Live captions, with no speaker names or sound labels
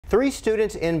3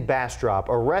 students in Bastrop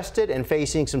arrested and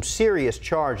facing some serious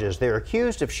charges. They're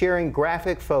accused of sharing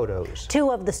graphic photos. 2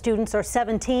 of the students are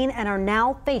 17 and are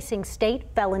now facing state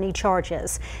felony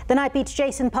charges. The Night Beat's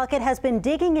Jason Puckett has been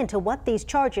digging into what these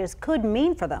charges could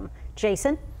mean for them.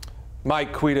 Jason?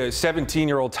 Mike Quita,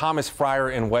 17-year-old Thomas Fryer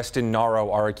and Weston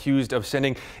Naro are accused of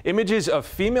sending images of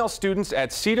female students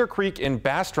at Cedar Creek and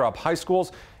Bastrop high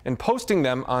schools and posting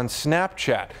them on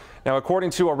Snapchat. Now, according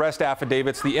to arrest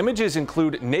affidavits, the images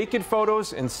include naked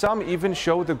photos and some even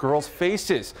show the girls'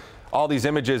 faces. All these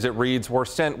images, it reads, were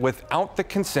sent without the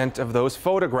consent of those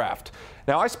photographed.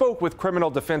 Now, I spoke with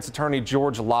criminal defense attorney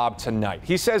George Lobb tonight.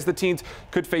 He says the teens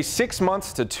could face 6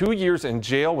 months to 2 years in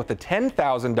jail with a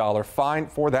 $10,000 fine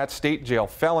for that state jail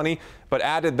felony, but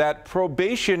added that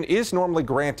probation is normally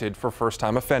granted for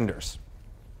first-time offenders.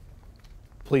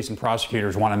 Police and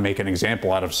prosecutors want to make an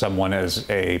example out of someone as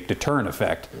a deterrent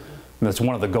effect. And that's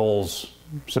one of the goals,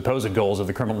 supposed goals of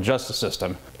the criminal justice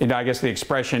system. And I guess the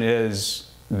expression is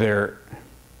they're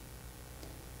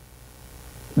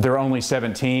only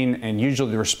 17, and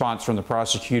usually the response from the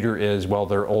prosecutor is, well,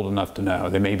 they're old enough to know.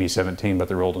 They may be 17, but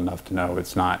they're old enough to know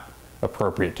it's not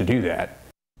appropriate to do that.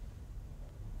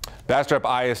 Bastrop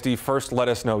ISD first let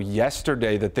us know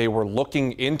yesterday that they were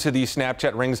looking into these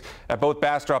Snapchat rings at both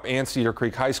Bastrop and Cedar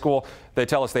Creek High School. They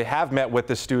tell us they have met with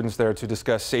the students there to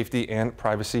discuss safety and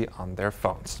privacy on their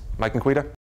phones. Mike and Quita.